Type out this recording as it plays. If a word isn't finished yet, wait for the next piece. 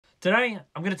Today,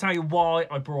 I'm going to tell you why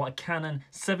I brought a Canon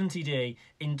 70D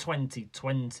in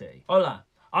 2020. Hola,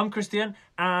 I'm Christian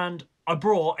and I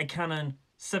brought a Canon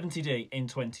 70D in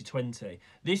 2020.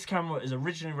 This camera is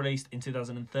originally released in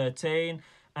 2013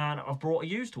 and I've brought a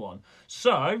used one.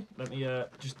 So, let me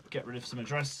just get rid of some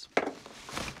address.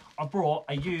 I brought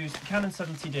a used Canon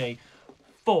 70D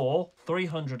for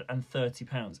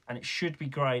 £330 and it should be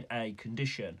grade A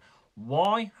condition.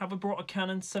 Why have I brought a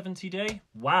Canon 70D?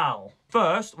 Well,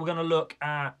 first we're going to look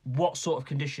at what sort of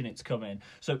condition it's come in.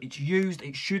 So it's used,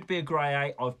 it should be a grey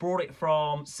A. I've brought it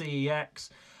from CEX.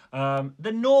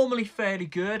 They're normally fairly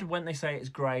good when they say it's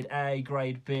grade A,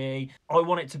 grade B. I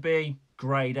want it to be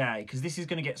grade A because this is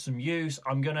going to get some use.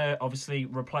 I'm going to obviously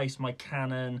replace my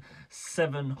Canon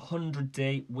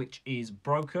 700D, which is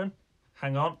broken.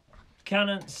 Hang on.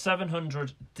 Canon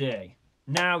 700D.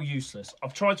 Now useless.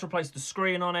 I've tried to replace the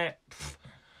screen on it.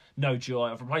 No joy.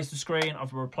 I've replaced the screen.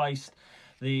 I've replaced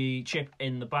the chip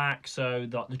in the back, so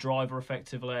that the driver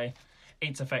effectively.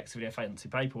 It's effectively a fancy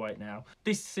paperweight now.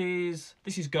 This is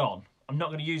gone. I'm not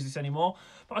going to use this anymore.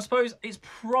 But I suppose it's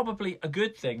probably a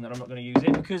good thing that I'm not going to use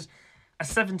it because a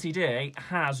 70D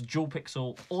has dual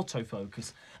pixel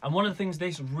autofocus. And one of the things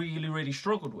this really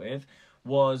struggled with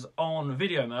was on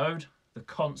video mode, the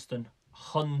constant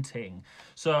hunting.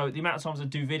 So the amount of times I'd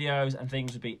do videos and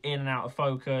things would be in and out of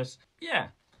focus. Yeah.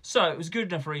 So it was a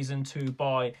good enough reason to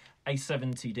buy a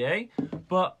 70D.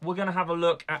 But we're going to have a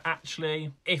look at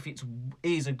actually if it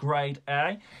is a grade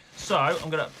A. So I'm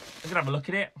gonna have a look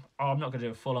at it. I'm not going to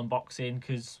do a full unboxing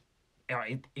because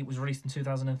it was released in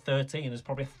 2013. There's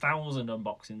probably 1,000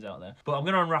 unboxings out there. But I'm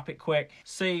going to unwrap it quick,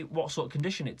 see what sort of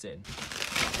condition it's in.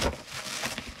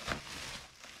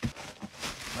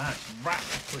 That's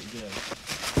wrapped pretty good.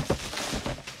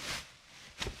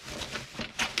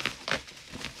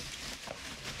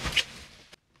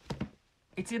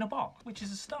 It's in a box, which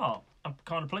is a start. I'm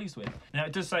kind of pleased with. Now,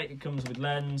 it does say it comes with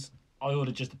lens. I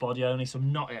ordered just the body only, so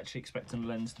I'm not actually expecting the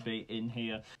lens to be in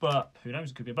here. But who knows,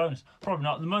 it could be a bonus. Probably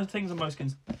not. The things I'm most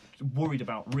worried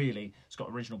about, really, it's got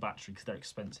original battery because they're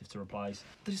expensive to replace.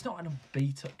 But it's not in a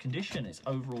beat-up condition. It's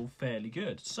overall fairly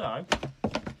good. So,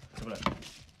 let's have a look.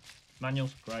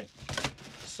 Manuals, great.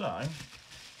 So,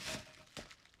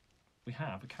 we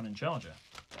have a Canon charger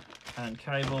and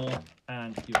cable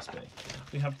and USB.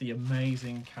 We have the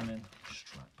amazing Canon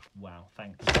strap. Wow,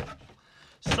 thanks.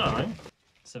 So,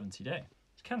 70D.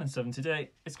 It's Canon 70D.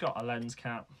 It's got a lens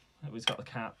cap. It's got the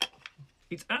cap.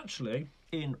 It's actually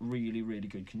in really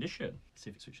good condition. Let's see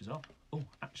if it switches off. Oh,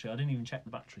 actually, I didn't even check the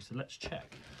battery, so let's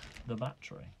check the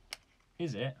battery.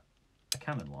 Is it a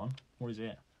Canon one or is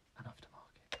it an aftermarket?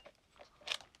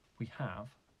 We have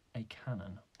a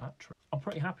Canon battery. I'm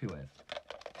pretty happy with,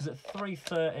 because at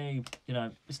 $330, you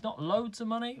know, it's not loads of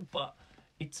money, but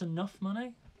it's enough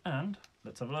money. And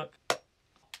let's have a look.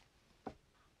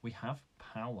 We have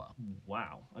power.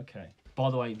 Wow. Okay. By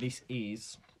the way,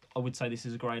 I would say this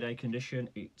is a grade A condition.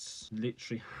 It's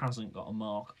literally hasn't got a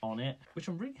mark on it, which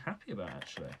I'm really happy about,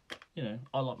 actually. You know,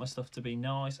 I like my stuff to be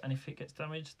nice, and if it gets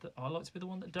damaged, I like to be the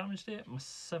one that damaged it. My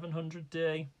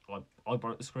 700D, I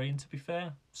broke the screen, to be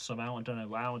fair. Somehow, I don't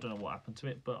know how, I don't know what happened to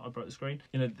it, but I broke the screen.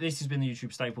 You know, this has been the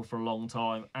YouTube staple for a long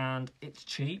time, and it's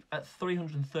cheap. At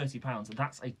 £330,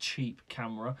 that's a cheap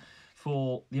camera.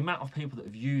 For the amount of people that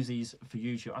have used these for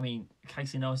YouTube, I mean,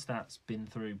 Casey Neistat's been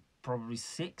through probably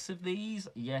 6 of these.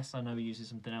 Yes, I know he uses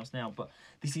something else now, but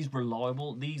this is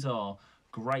reliable. These are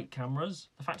great cameras.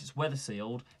 The fact it's weather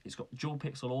sealed, it's got dual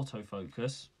pixel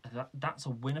autofocus, that's a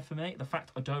winner for me. The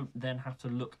fact I don't then have to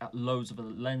look at loads of other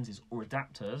lenses or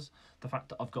adapters, the fact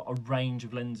that I've got a range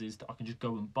of lenses that I can just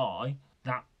go and buy,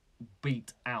 that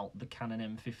beat out the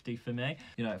Canon M50 for me.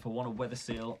 You know, if I want to weather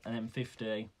seal an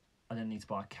M50, I then need to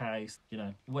buy a case, you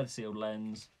know, weather sealed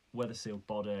lens, weather sealed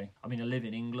body. I mean, I live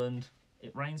in England.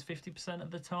 It rains 50%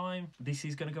 of the time. This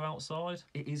is going to go outside.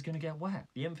 It is going to get wet.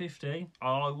 The M50,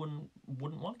 I wouldn't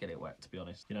want to get it wet, to be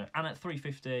honest. You know, and at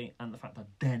 $350, and the fact that I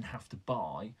then have to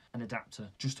buy an adapter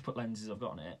just to put lenses I've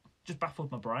got on it, just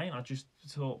baffled my brain. I just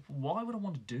thought, why would I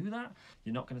want to do that?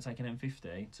 You're not going to take an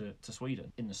M50 to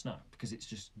Sweden in the snow because it's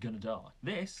just going to die.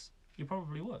 This, you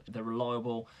probably would. They're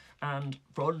reliable, and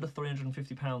for under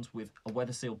 £350 with a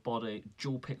weather sealed body,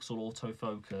 dual pixel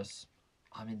autofocus,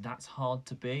 I mean, that's hard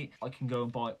to beat. I can go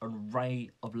and buy an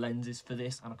array of lenses for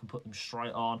this and I can put them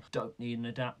straight on. Don't need an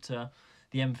adapter.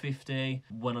 The M50,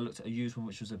 when I looked at a used one,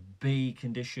 which was a B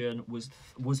condition, was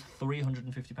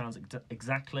 £350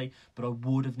 exactly, but I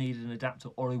would have needed an adapter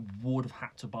or I would have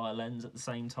had to buy a lens at the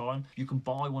same time. You can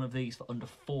buy one of these for under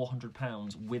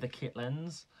 £400 with a kit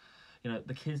lens. You know,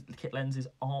 the kit lenses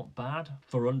aren't bad.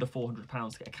 For under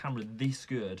 £400 to get a camera this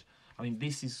good, I mean,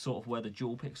 this is sort of where the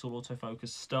dual pixel autofocus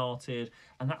started,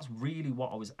 and that's really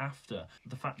what I was after.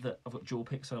 The fact that I've got dual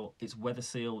pixel, it's weather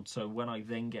sealed, so when I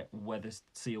then get weather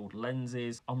sealed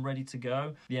lenses, I'm ready to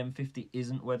go. The M50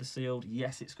 isn't weather sealed.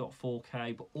 Yes, it's got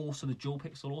 4K, but also the dual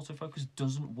pixel autofocus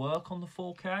doesn't work on the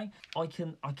 4K. I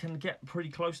can get pretty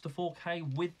close to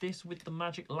 4K with this, with the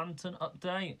Magic Lantern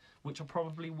update, which I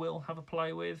probably will have a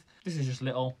play with. This is just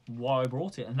little why I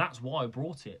brought it, and that's why I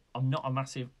brought it. I'm not a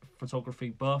massive photography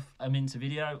buff. I'm into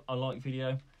video. I like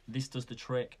video. This does the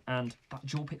trick, and that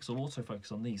dual pixel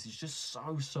autofocus on these is just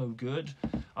so good.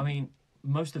 I mean,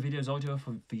 most of the videos I do are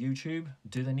for YouTube.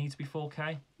 Do they need to be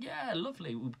 4K? Yeah,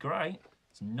 lovely, it would be great.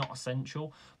 It's not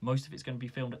essential. Most of it's going to be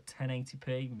filmed at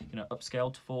 1080p, you know,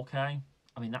 upscaled to 4K.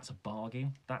 I mean, that's a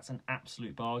bargain. That's an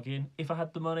absolute bargain. If I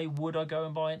had the money, would I go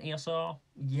and buy an ESR?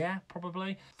 Yeah,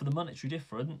 probably. For the monetary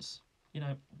difference, you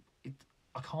know,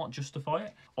 I can't justify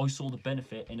it. I saw the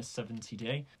benefit in a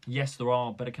 70D. Yes, there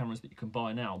are better cameras that you can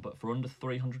buy now, but for under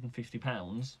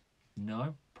 £350,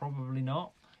 no, probably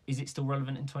not. Is it still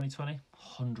relevant in 2020?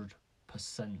 100%.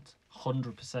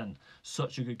 100%.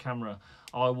 Such a good camera.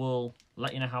 I will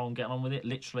let you know how I'm getting on with it.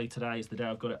 Literally today is the day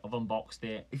I've got it. I've unboxed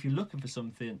it. If you're looking for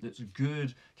something that's a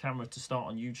good camera to start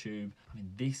on YouTube, I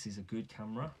mean, this is a good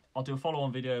camera. I'll do a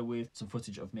follow-on video with some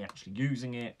footage of me actually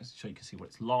using it so you can see what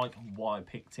it's like and why I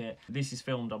picked it. This is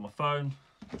filmed on my phone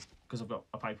because I've got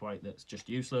a paperweight that's just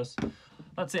useless.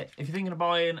 That's it. If you're thinking of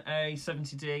buying a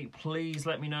 70D, please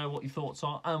let me know what your thoughts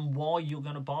are and why you're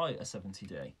going to buy a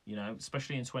 70D. You know,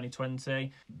 especially in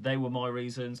 2020, they were my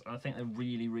reasons. And I think they're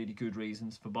really, really good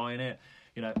reasons for buying it.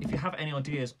 You know, if you have any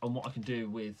ideas on what I can do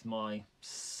with my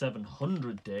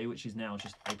 700D, which is now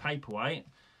just a paperweight,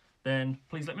 then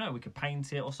please let me know. We could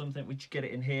paint it or something. We could get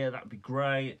it in here. That would be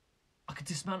great. I could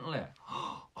dismantle it.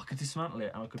 I could dismantle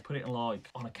it and I could put it like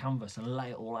on a canvas and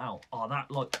lay it all out. Oh,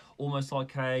 that like almost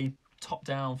like a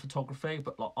top-down photography,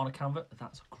 but like on a canvas.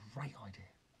 That's a great idea.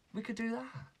 We could do that.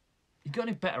 If you've got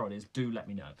any better ideas, do let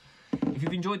me know. If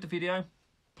you've enjoyed the video,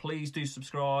 please do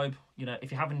subscribe. You know,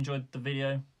 if you haven't enjoyed the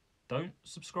video, don't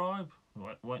subscribe.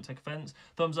 I won't take offense.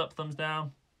 Thumbs up, thumbs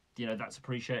down. You know, that's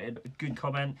appreciated. A good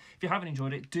comment. If you haven't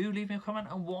enjoyed it, do leave me a comment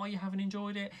on why you haven't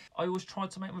enjoyed it. I always try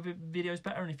to make my videos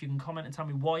better, and if you can comment and tell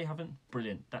me why you haven't,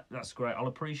 brilliant. That's great. I'll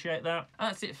appreciate that. And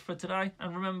that's it for today.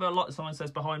 And remember, like the sign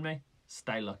says behind me,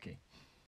 stay lucky.